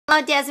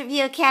Hello, Desert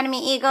View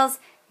Academy Eagles.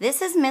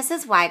 This is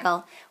Mrs.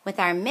 Weigel with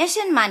our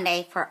Mission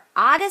Monday for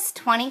August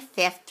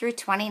 25th through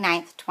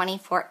 29th,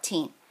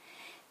 2014.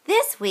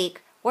 This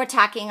week, we're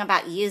talking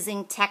about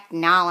using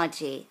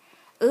technology.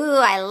 Ooh,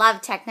 I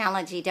love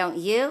technology, don't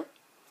you?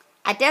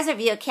 At Desert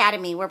View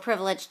Academy, we're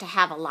privileged to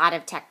have a lot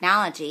of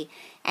technology,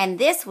 and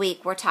this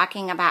week we're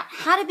talking about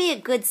how to be a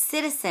good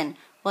citizen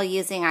while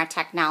using our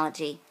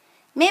technology.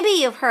 Maybe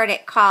you've heard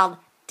it called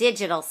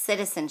Digital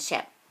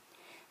Citizenship.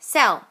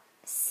 So,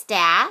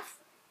 staff,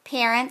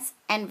 parents,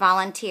 and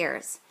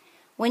volunteers,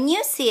 when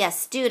you see a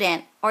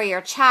student or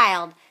your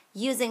child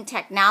using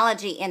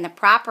technology in the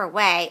proper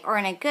way or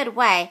in a good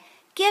way,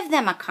 give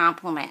them a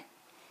compliment.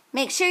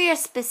 Make sure you're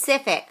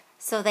specific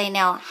so they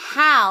know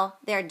how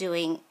they're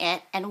doing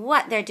it and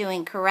what they're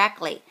doing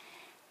correctly.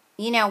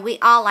 You know, we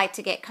all like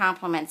to get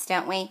compliments,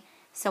 don't we?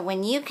 So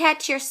when you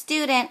catch your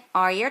student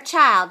or your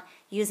child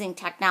using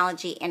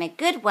technology in a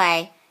good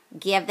way,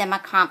 give them a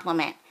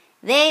compliment.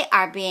 They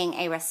are being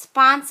a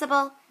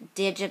responsible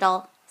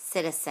digital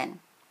citizen.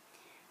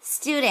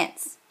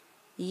 Students,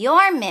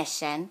 your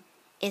mission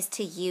is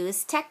to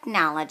use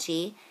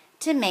technology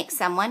to make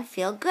someone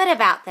feel good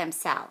about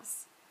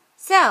themselves.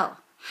 So,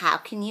 how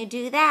can you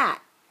do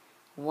that?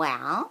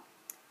 Well,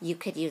 you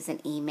could use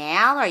an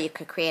email, or you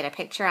could create a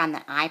picture on the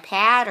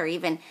iPad, or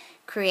even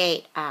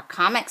create a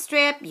comic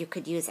strip. You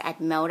could use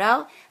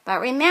Edmodo. But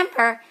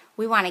remember,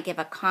 we want to give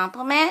a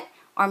compliment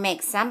or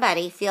make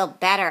somebody feel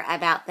better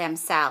about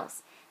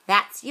themselves.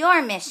 That's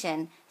your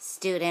mission,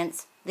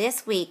 students,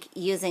 this week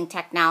using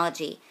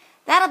technology.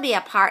 That'll be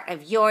a part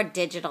of your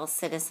digital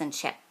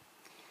citizenship.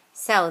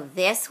 So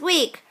this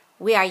week,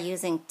 we are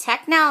using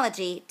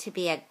technology to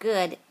be a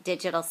good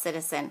digital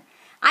citizen.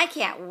 I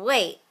can't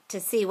wait to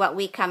see what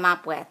we come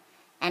up with.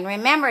 And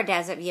remember,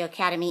 Desert View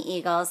Academy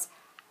Eagles,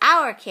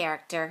 our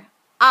character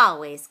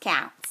always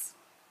counts.